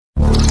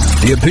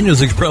The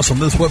opinions expressed on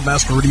this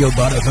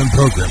WebmasterRadio.fm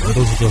program are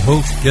those of the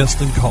host,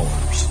 guests, and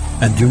callers,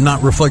 and do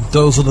not reflect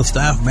those of the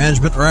staff,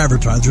 management, or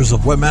advertisers of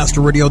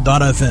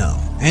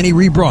WebmasterRadio.fm. Any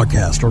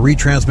rebroadcast or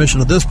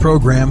retransmission of this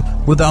program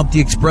without the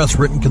express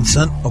written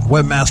consent of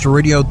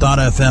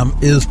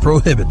WebmasterRadio.fm is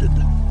prohibited.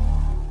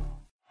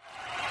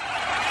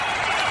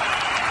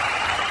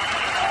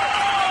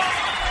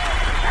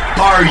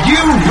 Are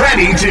you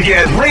ready to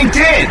get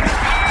LinkedIn?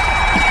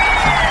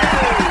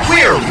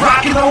 We're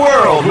rocking the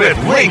world with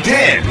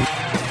LinkedIn,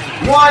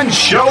 one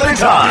show at a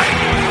time.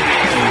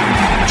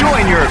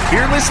 Join your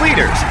fearless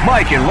leaders,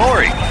 Mike and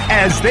Lori,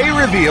 as they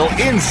reveal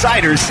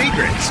insider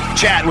secrets,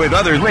 chat with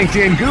other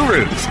LinkedIn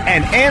gurus,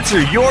 and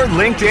answer your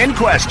LinkedIn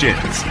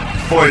questions.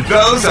 For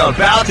those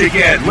about to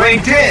get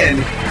LinkedIn,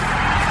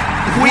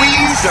 we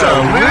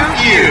salute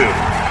you.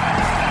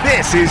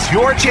 This is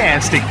your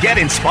chance to get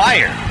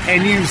inspired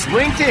and use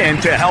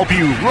LinkedIn to help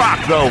you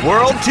rock the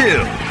world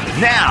too.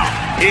 Now,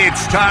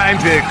 it's time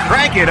to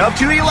crank it up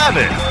to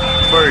 11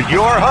 for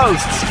your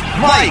hosts,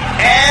 Mike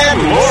and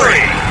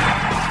Lori.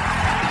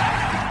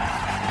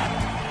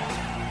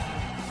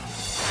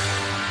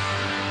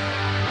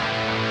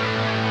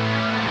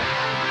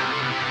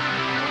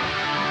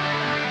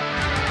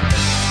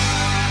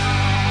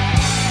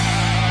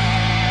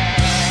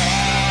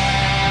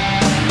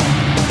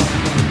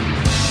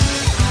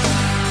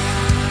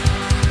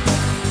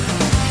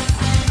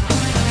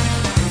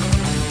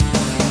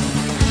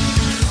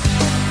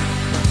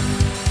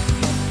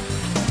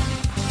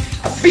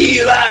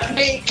 Feel like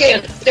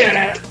making, feel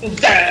like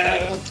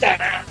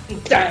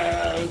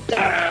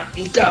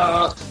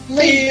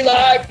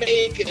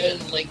making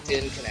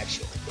LinkedIn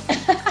connection.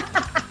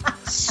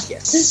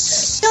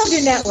 Yes. Build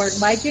your network,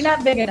 Mike. You're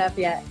not big enough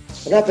yet.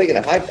 I'm not big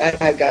enough.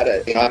 I've got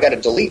to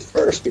delete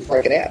first before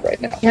I can add right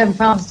now. You're having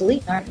problems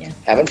deleting, aren't you?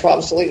 Having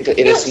problems deleting.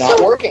 It's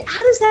not working. How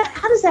does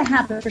that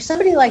happen for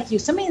somebody like you?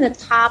 Somebody in the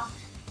top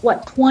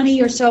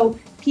 20 or so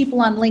people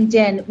on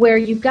LinkedIn, where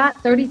you've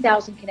got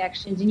 30,000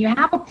 connections and you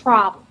have a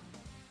problem.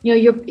 You know,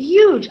 you're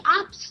huge,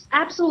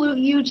 absolute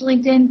huge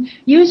LinkedIn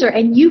user,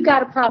 and you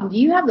got a problem. Do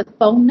you have the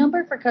phone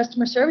number for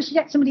customer service? You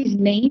got somebody's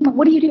name?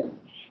 What do you do?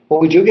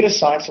 Well, we do get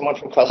assigned someone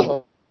from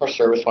customer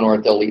service when we're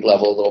at the elite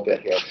level a little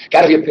bit here.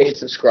 Got to be a paid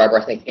subscriber.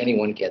 I think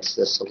anyone gets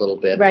this a little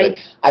bit. Right.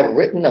 But I've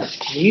written a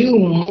few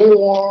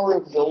more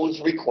of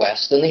those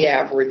requests than the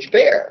average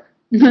bear.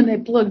 And they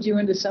plugged you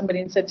into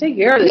somebody and said, take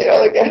care of this. You know,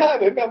 like they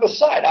have it on the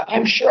side.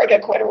 I'm sure I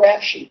got quite a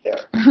rap sheet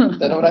there. You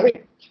know what I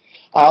mean?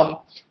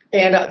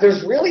 And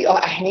there's really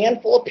a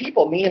handful of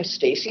people, me and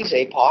Stacy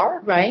Zapar,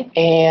 right?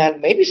 And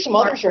maybe some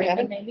others are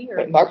having,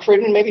 Mark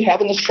Friedman maybe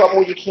having this trouble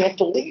where you can't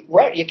delete,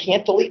 right? You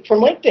can't delete from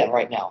LinkedIn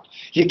right now.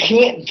 You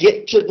can't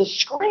get to the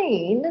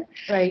screen,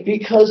 right?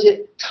 Because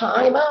it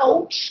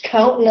timeouts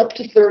counting up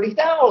to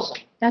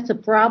 30,000. That's a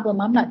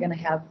problem I'm not going to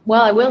have.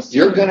 Well, I will soon.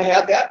 You're going to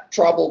have that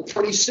trouble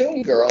pretty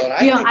soon, girl. And I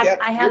think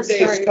your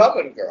day's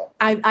coming, girl.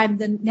 I'm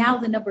now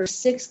the number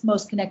 6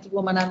 most connected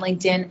woman on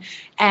LinkedIn,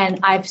 and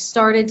I've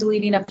started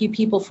deleting a few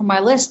people from my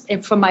list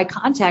and from my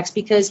contacts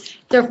because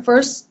their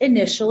first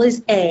initial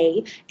is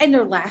A and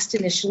their last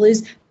initial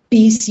is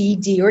B, C,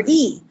 D, or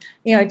E.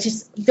 You know,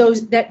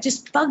 that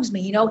just bugs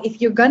me. You know,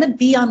 if you're going to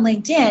be on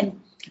LinkedIn,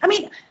 I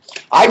mean,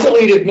 I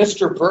deleted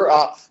Mr.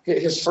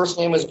 His first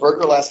name was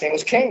Berger, last name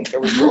was King. There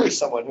was really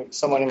someone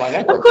in my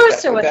network. Of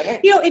course there was.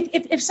 You know,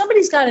 if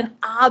somebody's got an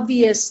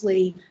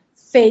obviously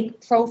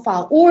fake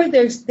profile, or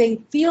they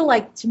feel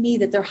like to me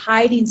that they're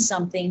hiding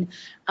something,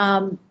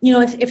 you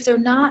know, if they're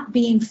not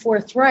being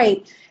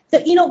forthright,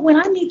 that, you know, when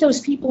I meet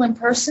those people in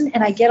person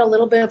and I get a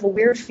little bit of a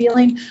weird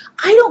feeling,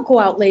 I don't go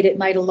out late at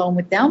night alone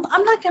with them.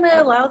 I'm not going to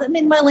allow them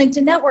in my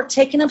LinkedIn network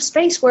taking up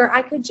space where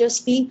I could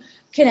just be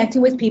connecting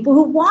with people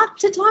who want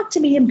to talk to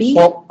me and be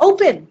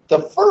open.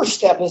 The first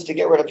step is to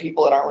get rid of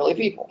people that aren't really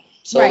people.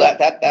 So right.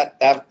 that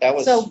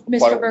was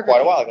quite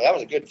a while ago. That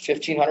was a good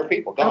 1,500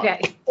 people gone.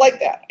 Okay.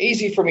 Like that.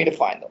 Easy for me to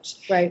find those.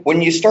 Right.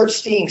 When you start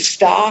seeing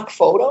stock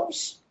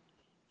photos,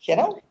 you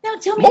know, now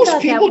tell me most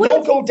about people that.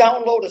 don't go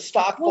download a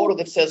stock photo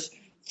that says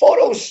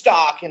photo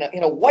stock in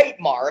a white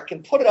mark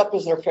and put it up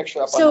as their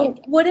picture up on LinkedIn.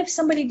 So what if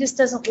somebody just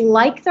doesn't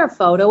like their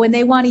photo and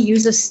they want to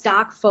use a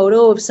stock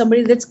photo of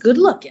somebody that's good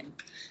looking?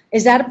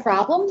 Is that a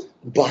problem?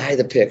 Buy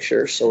the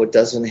picture so it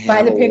doesn't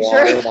have a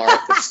watermark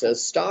that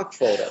says stock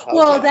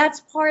photo. That's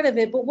part of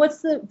it. But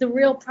what's the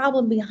real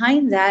problem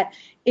behind that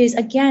is,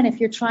 again, if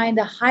you're trying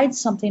to hide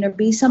something or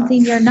be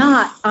something you're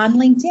not on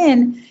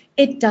LinkedIn,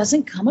 it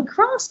doesn't come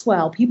across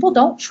well. People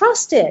don't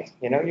trust it.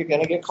 You know, you're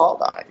going to get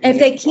called on it. If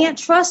they can't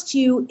trust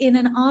you in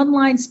an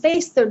online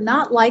space, they're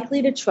not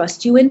likely to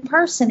trust you in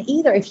person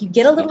either. If you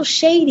get a little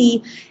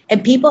shady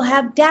and people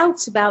have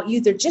doubts about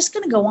you, they're just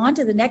going to go on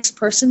to the next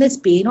person that's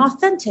being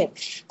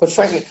authentic. But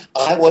frankly,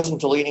 I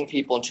wasn't deleting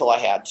people until I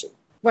had to.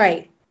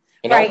 Right.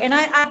 You know? Right, and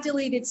I've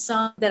deleted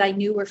some that I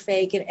knew were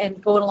fake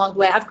and going along the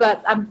way.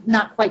 I'm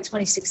not quite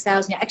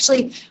 26,000 yet.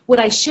 Actually, what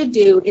I should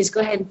do is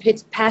go ahead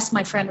and pass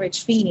my friend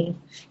Rich Feeney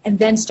and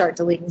then start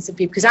deleting some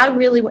people. Because I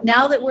really,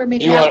 now that we're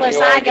Minneapolis,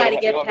 I got to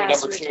get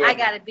past Rich. I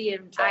got to be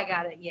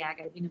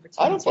be number 2.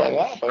 I don't blame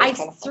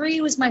that.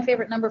 3 was my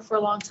favorite number for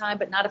a long time,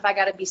 but not if I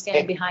got to be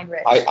standing behind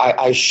Rich.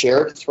 I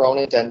shared the throne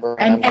in Denver.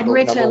 And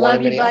Rich, I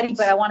love you, buddy,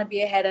 but I want to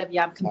be ahead of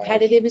you. I'm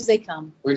competitive as they come.